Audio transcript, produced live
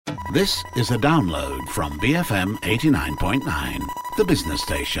This is a download from BFM 89.9, the business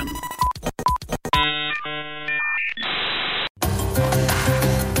station.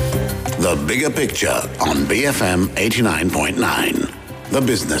 The bigger picture on BFM 89.9, the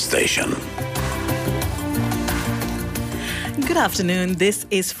business station. Good afternoon. This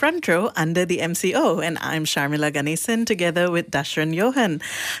is Front Row under the MCO, and I'm Sharmila Ganesan together with Dashran Johan.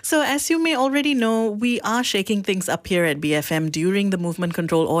 So as you may already know, we are shaking things up here at BFM during the movement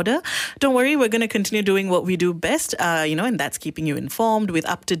control order. Don't worry, we're going to continue doing what we do best, and that's keeping you informed with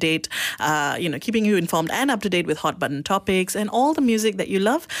up-to-date, keeping you informed and up-to-date with hot button topics and all the music that you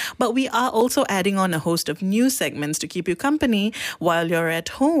love. But we are also adding on a host of new segments to keep you company while you're at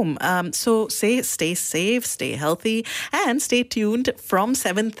home. So stay safe, stay healthy, and stay tuned from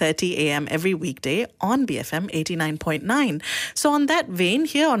 7:30 a.m. every weekday on BFM 89.9. So on that vein,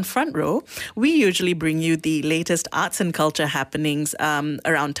 here on Front Row, we usually bring you the latest arts and culture happenings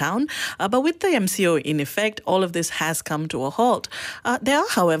around town. But with the MCO in effect, all of this has come to a halt. There are,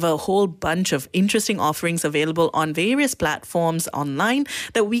 however, a whole bunch of interesting offerings available on various platforms online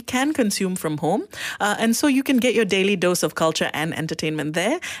that we can consume from home. And so you can get your daily dose of culture and entertainment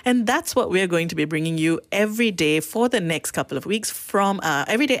there. And that's what we're going to be bringing you every day for the next couple of weeks from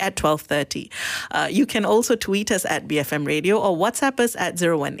every day at 12:30. You can also tweet us at BFM Radio or WhatsApp us at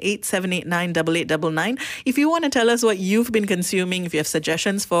 018-789-8899 if you want to tell us what you've been consuming, if you have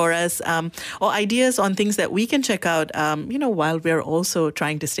suggestions for us or ideas on things that we can check out, while we're also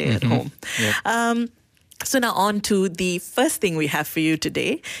trying to stay at home. Yep. So now on to the first thing we have for you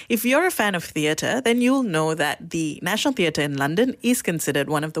today. If you're a fan of theatre, then you'll know that the National Theatre in London is considered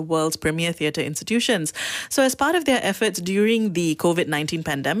one of the world's premier theatre institutions. So as part of their efforts during the COVID-19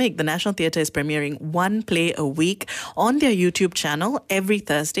 pandemic, the National Theatre is premiering one play a week on their YouTube channel every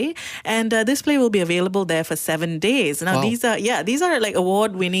Thursday. And this play will be available there for 7 days. Now, these are like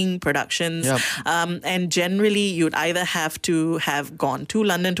award-winning productions. Yep. And generally, you'd either have to have gone to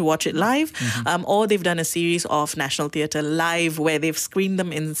London to watch it live, or they've done a series of National Theatre Live where they've screened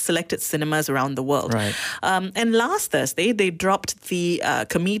them in selected cinemas around the world. Right. And last Thursday, they dropped the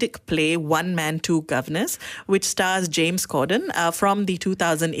comedic play One Man, Two Governors, which stars James Corden from the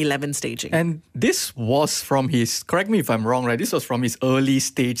 2011 staging. And this was from his, correct me if I'm wrong, right? This was from his early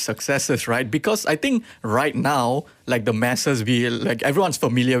stage successes, right? Because I think right now, like the masses, everyone's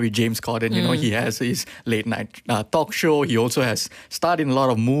familiar with James Corden. You know, he has his late night talk show. He also has starred in a lot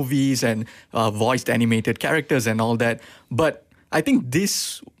of movies and voiced animated characters and all that. But I think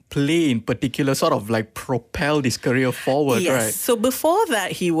this play in particular sort of like propelled his career forward, yes. Right? So before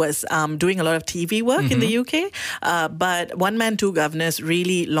that, he was doing a lot of TV work in the UK. But One Man, Two Governors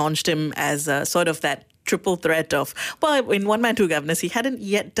really launched him as sort of that triple threat of, in One Man, Two Governors, he hadn't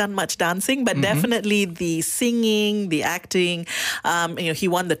yet done much dancing, but definitely the singing, the acting. He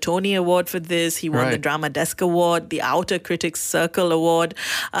won the Tony Award for this. He won the Drama Desk Award, the Outer Critics Circle Award.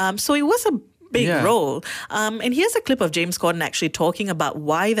 So it was a big role. And here's a clip of James Corden actually talking about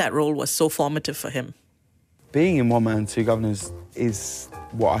why that role was so formative for him. Being in One Man, Two Governors is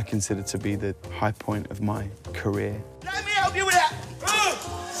what I consider to be the high point of my career. Let me help you with that.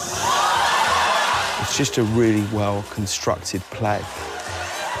 It's just a really well-constructed play.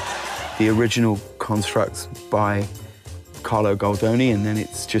 The original construct by Carlo Goldoni, and then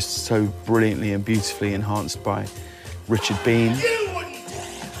it's just so brilliantly and beautifully enhanced by Richard Bean.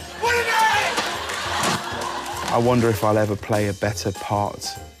 I wonder if I'll ever play a better part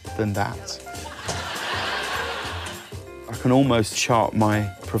than that. I can almost chart my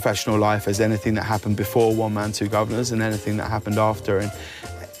professional life as anything that happened before One Man, Two Governors and anything that happened after. And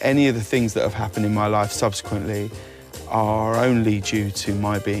any of the things that have happened in my life subsequently are only due to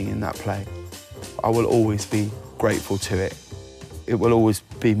my being in that play. I will always be grateful to it. It will always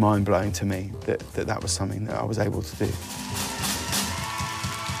be mind-blowing to me that was something that I was able to do.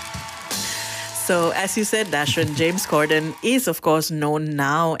 So, as you said, Dashran, James Corden is, of course, known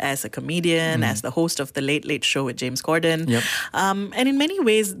now as a comedian, as the host of The Late Late Show with James Corden. Yep. And in many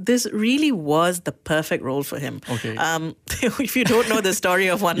ways, this really was the perfect role for him. Okay. If you don't know the story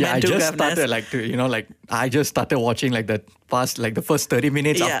of One Man, Two Governors... I just started watching the first 30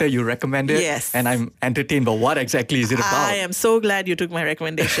 minutes after you recommended. Yes. And I'm entertained. But what exactly is it about? I am so glad you took my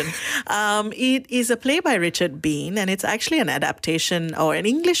recommendation. It is a play by Richard Bean, and it's actually an adaptation or an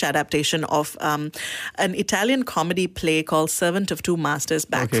English adaptation of an Italian comedy play called Servant of Two Masters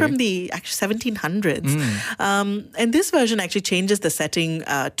back from the 1700s. And this version actually changes the setting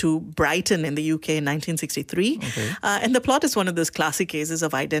to Brighton in the UK in 1963. And the plot is one of those classic cases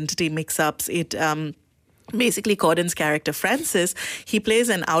of identity mix-ups. basically Corden's character Francis, he plays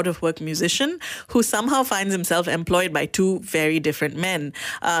an out-of-work musician who somehow finds himself employed by two very different men.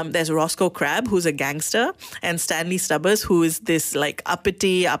 There's Roscoe Crabbe, who's a gangster, and Stanley Stubbers, who is this like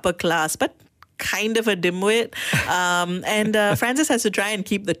uppity, upper class, but kind of a dimwit. And Francis has to try and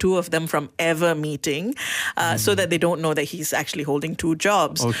keep the two of them from ever meeting so that they don't know that he's actually holding two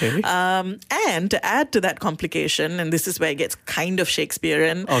jobs. Okay. And to add to that complication, and this is where it gets kind of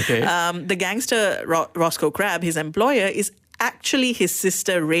Shakespearean, the gangster Roscoe Crabbe, his employer, is actually his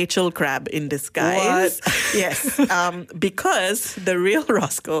sister Rachel Crabbe in disguise. What? Yes, because the real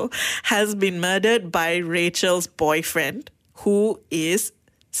Roscoe has been murdered by Rachel's boyfriend, who is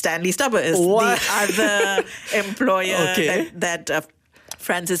Stanley Stubbers, What? the other employer that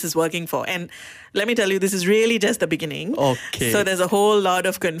Francis is working for. And let me tell you, this is really just the beginning. Okay. So there's a whole lot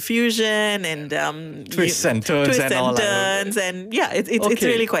of confusion and twists and turns and all that. And yeah, it's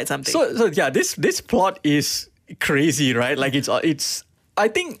really quite something. So yeah, this plot is crazy, right? Like it's I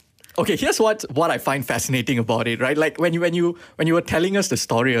think. Okay, here's what I find fascinating about it, right? Like when you were telling us the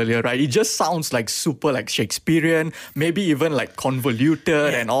story earlier, right? It just sounds like super like Shakespearean, maybe even like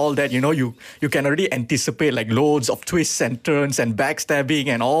convoluted and all that. You know, you can already anticipate like loads of twists and turns and backstabbing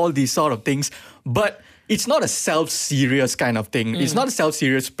and all these sort of things. But it's not a self-serious kind of thing. It's not a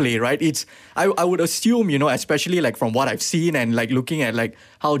self-serious play, right? I would assume, you know, especially like from what I've seen and like looking at like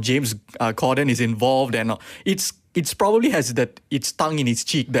how James Corden is involved and it's probably has its tongue in its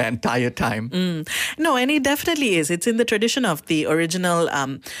cheek the entire time. No, and it definitely is. It's in the tradition of the original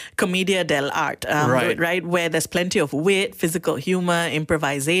Commedia dell'arte, right? Where there's plenty of wit, physical humor,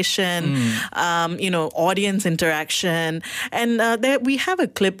 improvisation, audience interaction. And there we have a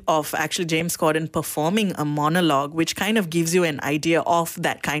clip of actually James Corden performing a monologue, which kind of gives you an idea of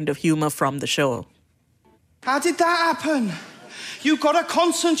that kind of humor from the show. How did that happen? You got to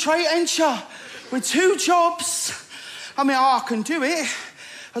concentrate, ain't ya? With two jobs. I mean, I can do it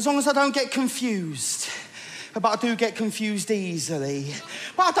as long as I don't get confused. But I do get confused easily.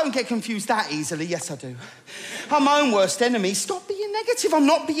 But I don't get confused that easily. Yes, I do. I'm my own worst enemy. Stop being negative. I'm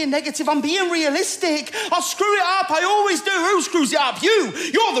not being negative. I'm being realistic. I'll screw it up. I always do. Who screws it up? You.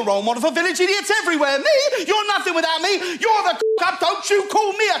 You're the role model for village idiots everywhere. Me? You're nothing without me. You're the up. Don't you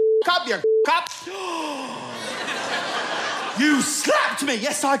call me a up, you up. You slapped me.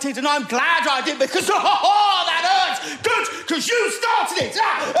 Yes, I did, and I'm glad I did because, that hurts. Good, because you started it. Get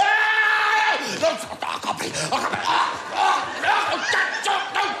off. Come here. Get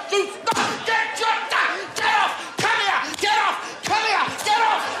off. Come here. Get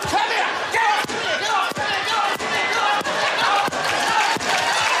off. Come here. Get off. Get off. Get off.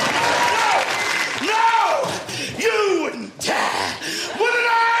 No, you wouldn't dare. Wouldn't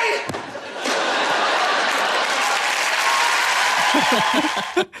I?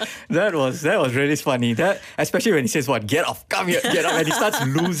 That was really funny. That especially when he says, "What? Get off! Come here! Get off!" and he starts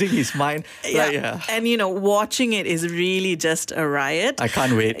losing his mind. Yeah. And watching it is really just a riot. I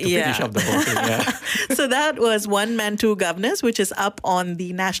can't wait to finish up the whole thing. Yeah. So that was One Man, Two Governors, which is up on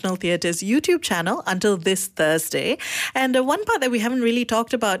the National Theatre's YouTube channel until this Thursday. And one part that we haven't really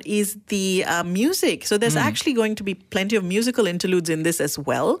talked about is the music. So there's actually going to be plenty of musical interludes in this as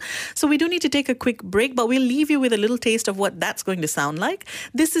well. So we do need to take a quick break, but we'll leave you with a little taste of what that's going to sound like.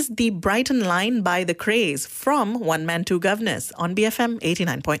 This is the Brighton line by The Craze from One Man, Two Governors on BFM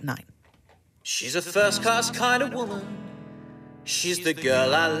 89.9. She's a first-class kind of woman. She's the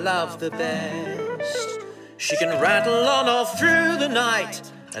girl I love the best. She can rattle on all through the night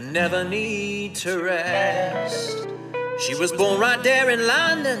and never need to rest. She was born right there in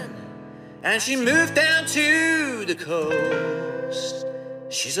London and she moved down to the coast.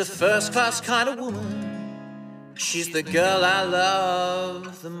 She's a first-class kind of woman. She's the girl I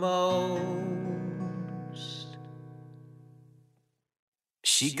love the most.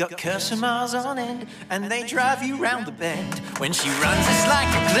 She got cursor miles on end, and they drive you round the bend. When she runs, it's like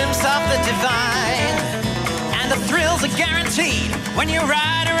a glimpse of the divine. And the thrills are guaranteed when you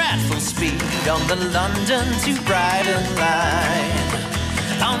ride her at full speed on the London to Brighton line.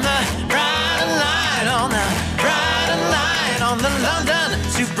 On the Brighton line, on the Brighton line, on the London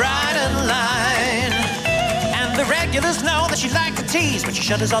to Brighton line. The regulars know that she likes to tease. When she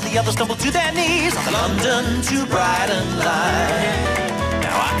shudders, all the others stumble to their knees on the London to Brighton line.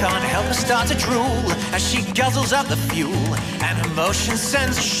 Now I can't help but start to drool as she guzzles up the fuel, and her motion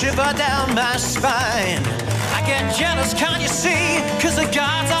sends a shiver down my spine. I get jealous, can't you see? 'Cause the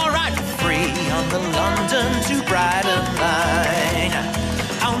guard's all right for free on the London to Brighton line.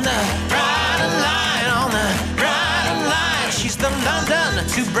 On the Brighton line, on the Brighton line. She's the London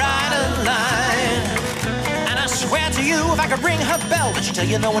to Brighton line. I swear to you, if I could ring her bell, but she'd tell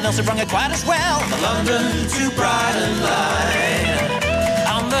you no one else had rung it quite as well. On the London to Brighton line.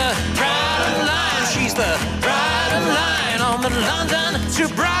 On the Brighton line. She's the Brighton line. On the London to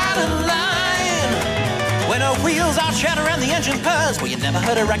Brighton line. When her wheels all chatter and the engine purrs, well, you never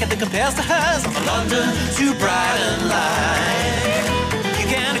heard a racket that compares to hers. On the London to Brighton line. You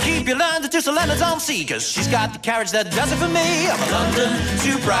can keep your London to St. Leonard's on Sea, cause she's got the carriage that does it for me. On the London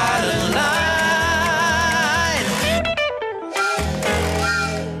to Brighton line.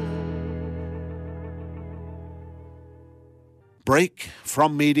 Break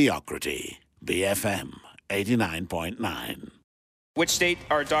from mediocrity. BFM 89.9. Which state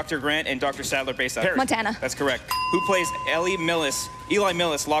are Dr. Grant and Dr. Sadler based out of? Montana. That's correct. Who plays Eli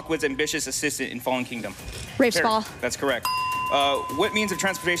Millis, Lockwood's ambitious assistant in Fallen Kingdom? Rafe Spall. That's correct. What means of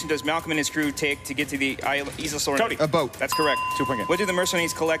transportation does Malcolm and his crew take to get to the Isla Sorna? Cody. A boat. That's correct. 2 point game. What do the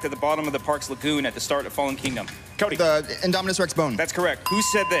mercenaries collect at the bottom of the park's lagoon at the start of Fallen Kingdom? Cody. The Indominus Rex bone. That's correct. Who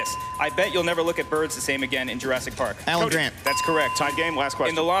said this? I bet you'll never look at birds the same again in Jurassic Park. Alan Cody. Grant. That's correct. Tied game, last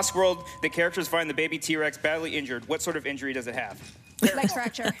question. In the Lost World, the characters find the baby T-Rex badly injured. What sort of injury does it have? Leg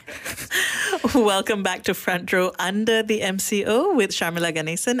fracture. Welcome back to Front Row Under the MCO with Sharmila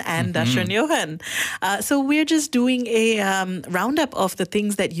Ganesan and Dashran Johan. So we're just doing a roundup of the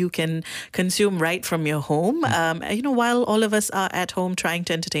things that you can consume right from your home. While all of us are at home trying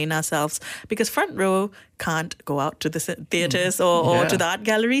to entertain ourselves, because Front Row can't go out to the theaters or to the art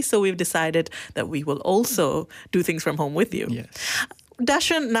gallery. So we've decided that we will also do things from home with you. Yes.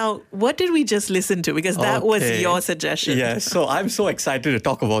 Dashran, now, what did we just listen to? Because that was your suggestion. Yeah, so I'm so excited to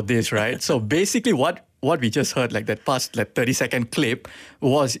talk about this, right? So basically what we just heard, like that past 30-second clip,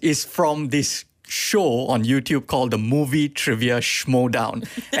 is from this show on YouTube called the Movie Trivia Schmodown.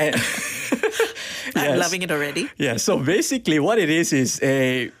 And I'm loving it already. Yeah, so basically what it is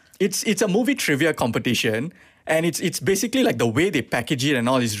it's a movie trivia competition. And it's basically like the way they package it and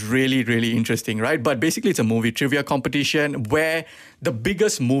all is really, really interesting, right? But basically it's a movie trivia competition where the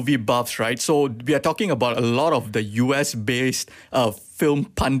biggest movie buffs, right? So we are talking about a lot of the US-based film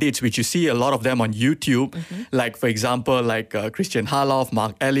pundits, which you see a lot of them on YouTube. Like, for example, Christian Harloff,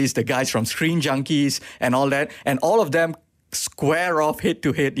 Mark Ellis, the guys from Screen Junkies and all that. And all of them square off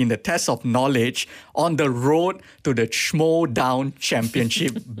head-to-head in the test of knowledge on the road to the Schmodown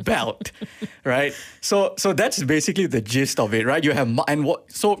Championship belt, right? So that's basically the gist of it, right? You have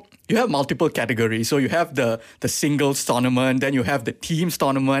you have multiple categories. So you have the singles tournament, then you have the teams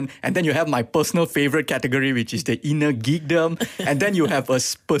tournament, and then you have my personal favorite category, which is the inner geekdom, and then you have a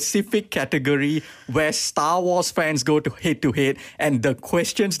specific category where Star Wars fans go to head, and the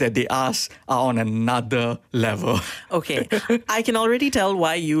questions that they ask are on another level. Okay, I can already tell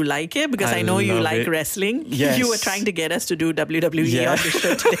why you like it, because I know you like wrestling. Yes. You were trying to get us to do WWE on the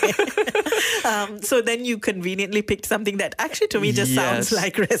show today. So then you conveniently picked something that actually to me just sounds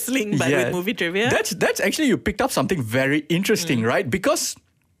like wrestling, but with movie trivia. That's actually, you picked up something very interesting, right? Because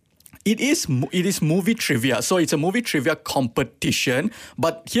it is movie trivia. So it's a movie trivia competition.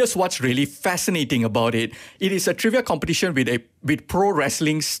 But here's what's really fascinating about it. It is a trivia competition with pro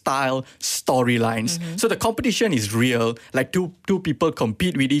wrestling style storylines. So the competition is real. Like two people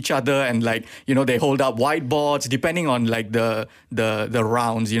compete with each other and they hold up whiteboards depending on the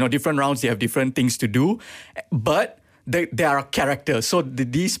rounds. Different rounds, they have different things to do. But there are characters. So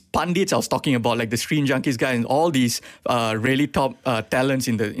these pundits I was talking about, like the Screen Junkies guy and all these really top talents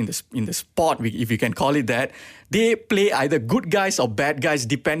in the sport, if you can call it that, they play either good guys or bad guys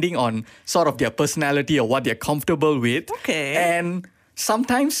depending on sort of their personality or what they're comfortable with. Okay. And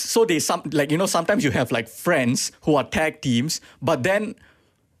sometimes, sometimes you have friends who are tag teams, but then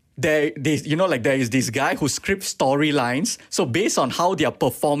there is this guy who scripts storylines. So based on how they are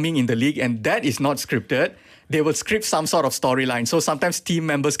performing in the league, and that is not scripted, they will script some sort of storyline. So sometimes team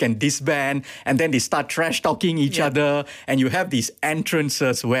members can disband and then they start trash talking each other. And you have these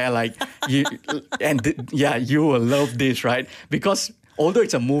entrances where you will love this, right? Because although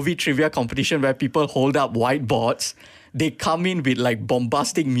it's a movie trivia competition where people hold up whiteboards, they come in with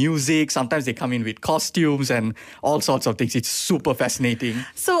bombastic music. Sometimes they come in with costumes and all sorts of things. It's super fascinating.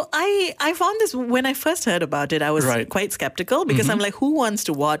 So I found this, when I first heard about it, I was quite skeptical because I'm like, who wants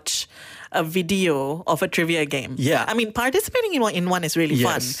to watch a video of a trivia game? Yeah. I mean, participating in one is really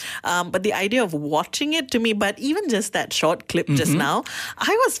fun. But the idea of watching it to me, but even just that short clip just now,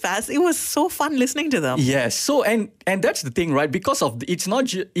 I was fast. It was so fun listening to them. Yes. So, and that's the thing, right? Because of it's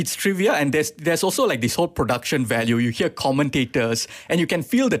not it's trivia, and there's also this whole production value. You hear commentators and you can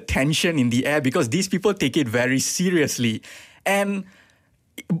feel the tension in the air because these people take it very seriously. And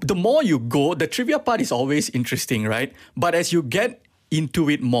the more you go, the trivia part is always interesting, right? But as you get into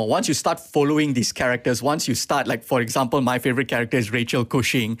it more, once you start following these characters, once you start, like, for example, my favorite character is Rachel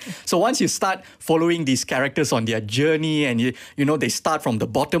Cushing. So once you start following these characters on their journey and, you know, they start from the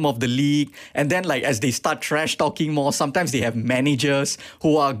bottom of the league, and then, like, as they start trash talking more, sometimes they have managers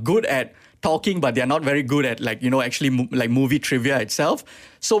who are good at talking, but they're not very good at, like, you know, actually like movie trivia itself.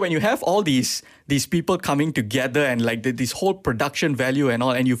 So when you have all these people coming together and like this whole production value and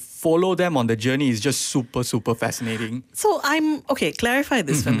all, and you follow them on the journey, is just super, super fascinating. So clarify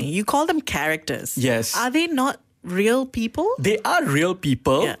this for me. You call them characters. Yes. Are they not real people? They are real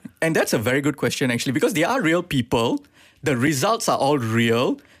people. Yeah. And that's a very good question, actually, because they are real people. The results are all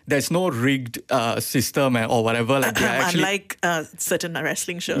real. There's no rigged system or whatever. Like they are actually, unlike certain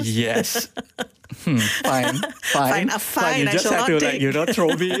wrestling shows. Yes. Fine. Fine. You I just shall have not to take. throw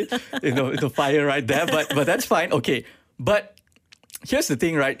me the fire right there. But that's fine. Okay. But here's the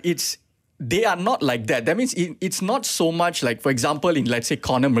thing, right? They are not like that. That means it's not so much like, for example, in, let's say,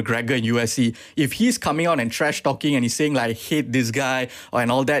 Conor McGregor in UFC, if he's coming out and trash talking and he's saying, like, I hate this guy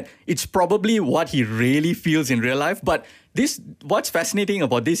and all that, it's probably what he really feels in real life. But what's fascinating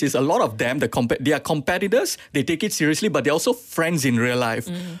about this is a lot of them, they are competitors, they take it seriously, but they're also friends in real life.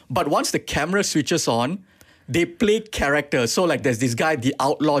 But once the camera switches on, they play characters. So, like, there's this guy, the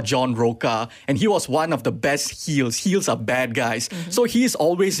outlaw John Roca, and he was one of the best heels. Heels are bad guys. So he's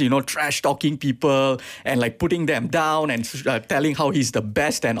always, you know, trash talking people and, like, putting them down and telling how he's the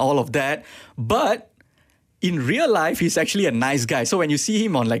best and all of that. But in real life, he's actually a nice guy. So when you see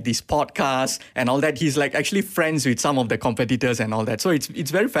him on, like, these podcasts and all that, he's, like, actually friends with some of the competitors and all that. So it's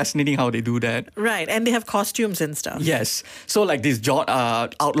very fascinating how they do that. Right, and they have costumes and stuff. Yes. So, like, this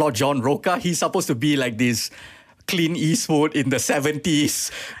outlaw John Roca, he's supposed to be like this Clint Eastwood in the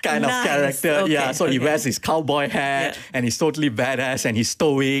 70s kind of character. Okay, yeah, so he wears his cowboy hat and he's totally badass and he's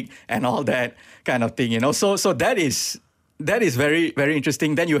stoic and all that kind of thing, you know. So that is very, very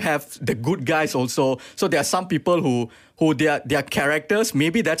interesting. Then you have the good guys also. So there are some people who their characters,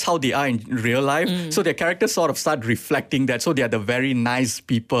 maybe that's how they are in real life. So their characters sort of start reflecting that. So they are the very nice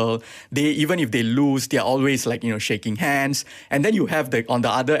people. Even if they lose, they're always, like, you know, shaking hands. And then you have on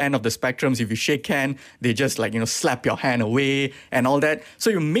the other end of the spectrums, if you shake hand, they just, like, you know, slap your hand away and all that. So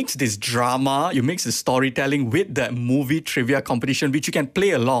you mix this drama, you mix the storytelling with the movie trivia competition, which you can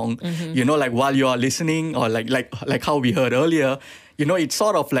play along, you know, like while you are listening, or like how we heard earlier. You know, it's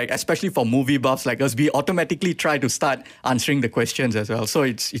sort of like, especially for movie buffs like us, we automatically try to start answering the questions as well. So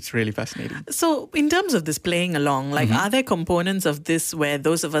it's really fascinating. So in terms of this playing along, like, are there components of this where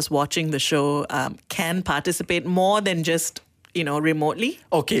those of us watching the show can participate more than just, you know, remotely?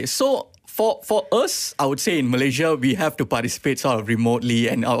 Okay, so for us, I would say in Malaysia, we have to participate sort of remotely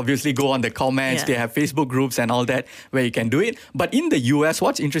and obviously go on the comments. Yeah. They have Facebook groups and all that where you can do it. But in the US,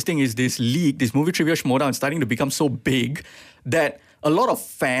 what's interesting is this league, this movie trivia showdown, is starting to become so big that a lot of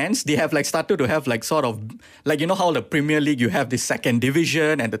fans, they have, like, started to have, like, sort of, like, you know how the Premier League, you have the second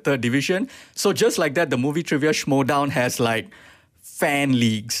division and the third division. So just like that, the movie trivia showdown has, like, fan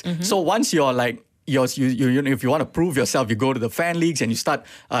leagues. So once you're, like, you know, if you want to prove yourself, you go to the fan leagues and you start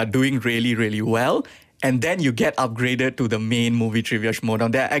doing really, really well. And then you get upgraded to the main movie trivia showdown.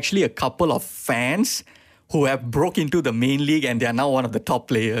 There are actually a couple of fans who have broke into the main league and they are now one of the top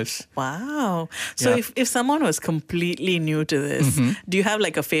players. Wow. So if someone was completely new to this, do you have,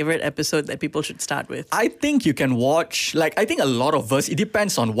 like, a favorite episode that people should start with? I think you can watch, like, I think a lot of us, it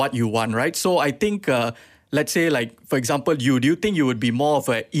depends on what you want, right? So I think, let's say, like, for example, do you think you would be more of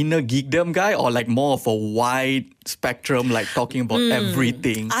an inner geekdom guy or, like, more of a wide spectrum, like talking about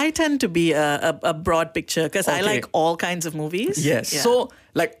everything? I tend to be a broad picture because I like all kinds of movies. Yes. Yeah. So,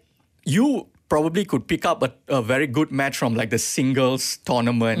 like, you probably could pick up a very good match from, like, the singles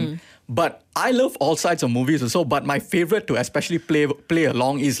tournament. But I love all sides of movies also. But my favorite to especially play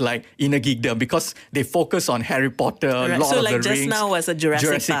along is, like, Inner Geekdom, because they focus on Harry Potter, Right. Lord So, of like, the just Rings. now was a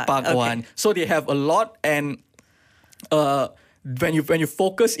Jurassic Park. Okay. one. So they have a lot, and when you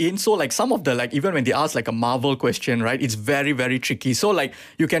focus in, so, like, some of the, like, even when they ask, like, a Marvel question, right, it's very, very tricky. So, like,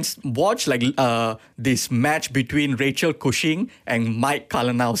 you can watch, like, this match between Rachel Cushing and Mike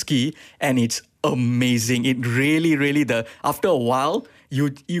Kalinowski, and it's amazing. It really, really, after a while,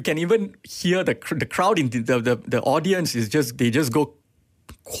 you can even hear the crowd in the audience they just go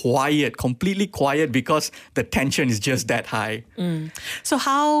quiet, completely quiet, because the tension is just that high. So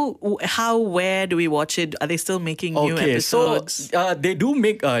where do we watch it? Are they still making new episodes? So they do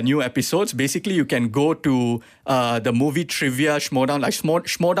make new episodes. Basically, you can go to the movie trivia Shmodown, like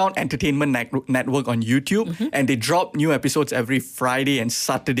Shmodown Entertainment Network on YouTube, and they drop new episodes every Friday and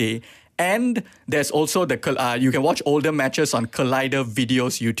Saturday. And there's also you can watch older matches on Collider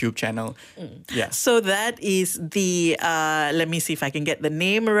Video's YouTube channel. Yeah. So that is the, let me see if I can get the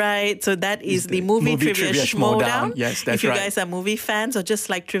name right. So that is the movie trivia Schmodown. Yes, that's if you right. guys are movie fans or just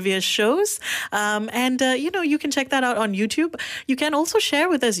like trivia shows. You can check that out on YouTube. You can also share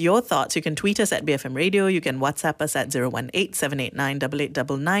with us your thoughts. You can tweet us at BFM Radio. You can WhatsApp us at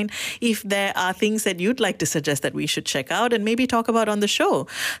 018-789-8899 if there are things that you'd like to suggest that we should check out and maybe talk about on the show.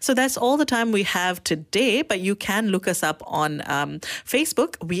 So that's all the time we have today, but you can look us up on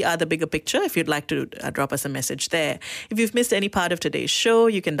Facebook. We are The Bigger Picture if you'd like to drop us a message there. If you've missed any part of today's show,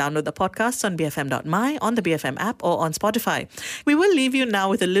 you can download the podcast on bfm.my, on the BFM app, or on Spotify. We will leave you now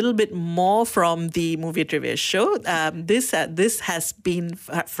with a little bit more from the movie trivia show. This has been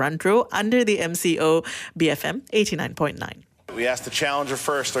Front Row under the MCO BFM 89.9. We asked the challenger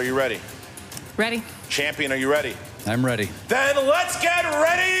first. Are you ready? Ready. Champion, are you ready? I'm ready. Then let's get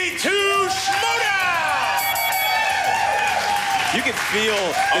ready to Schmodown! You can feel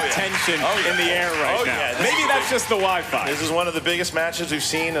the tension in the air right now. Yeah. Maybe that's just the Wi-Fi. This is one of the biggest matches we've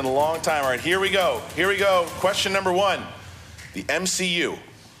seen in a long time. All right, here we go. Question number 1. The MCU.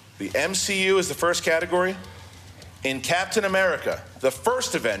 The MCU is the first category. In Captain America, the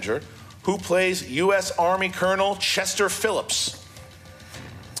first Avenger, who plays U.S. Army Colonel Chester Phillips?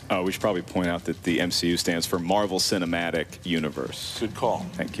 Oh, we should probably point out that the MCU stands for Marvel Cinematic Universe. Good call.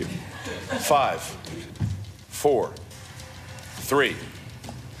 Thank you. 5, 4, 3,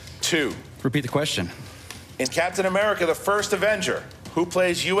 2. Repeat the question. In Captain America, the first Avenger, who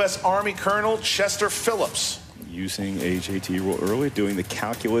plays U.S. Army Colonel Chester Phillips? Using AJT rule early, doing the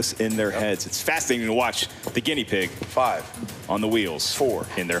calculus in their heads. It's fascinating to watch the guinea pig 5 on the wheels 4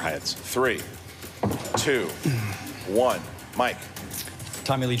 in their heads. 3, 2, 1. Mike.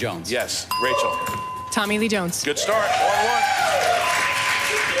 Tommy Lee Jones. Yes. Rachel. Tommy Lee Jones. Good start. 1-1.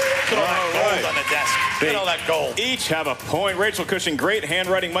 Look at all that gold on the desk. Look at all that gold. Each have a point. Rachel Cushing, great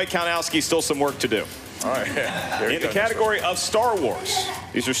handwriting. Mike Kalinowski, still some work to do. All right. In the category of Star Wars,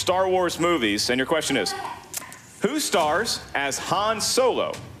 these are Star Wars movies, and your question is, who stars as Han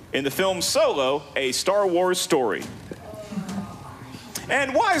Solo in the film Solo, A Star Wars Story?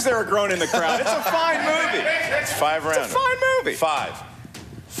 And why is there a groan in the crowd? It's a fine movie. It's 5 rounds. It's a fine movie. 5,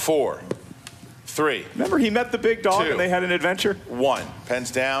 4, 3. Remember he met the big dog 2, and they had an adventure? 1.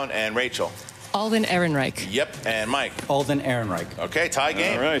 Pens down, and Rachel. Alden Ehrenreich. Yep, and Mike. Alden Ehrenreich. Okay, tie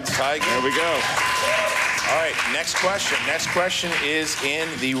game. All right. Tie game. There we go. All right, next question. Next question is in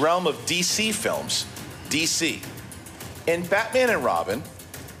the realm of DC films. DC. In Batman and Robin,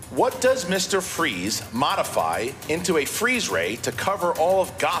 what does Mr. Freeze modify into a freeze ray to cover all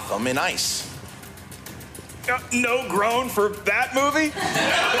of Gotham in ice? No groan for that movie?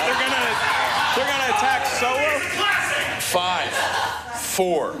 They're gonna attack Solo? 5,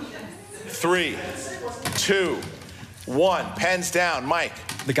 4, 3, 2, 1. Pens down. Mike.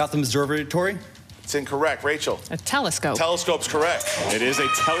 The Gotham Observatory. It's incorrect. Rachel. A telescope. Telescope's correct. It is a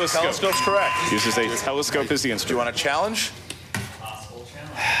telescope. Telescope's correct. Uses a telescope as the Do you instrument. want a challenge?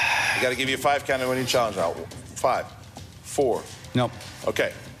 I got to give you a 5 count when you challenge now. 5, 4. Nope.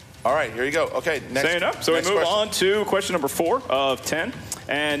 Okay. All right, here you go. Okay, next. Saying up. So we next move question. on to question number 4 of 10.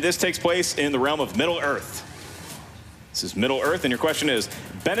 And this takes place in the realm of Middle Earth. This is Middle Earth, and your question is,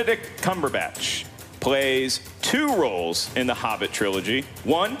 Benedict Cumberbatch plays 2 roles in the Hobbit trilogy.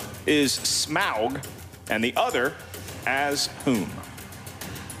 One is Smaug, and the other as whom?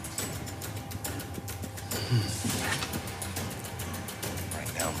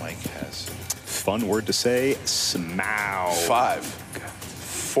 Right now, Mike has Fun word to say, Smaug. 5,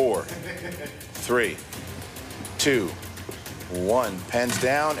 4, 3, 2, 1. Pens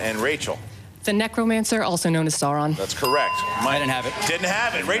down, and Rachel. The Necromancer, also known as Sauron. That's correct. I didn't have it. Didn't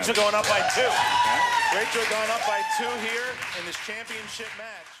have it. Rachel going up by 2. Rachel going up by 2 here in this championship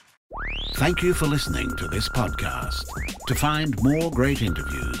match. Thank you for listening to this podcast. To find more great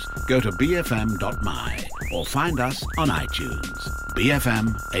interviews, go to bfm.my or find us on iTunes.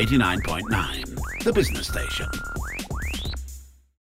 BFM 89.9, the business station.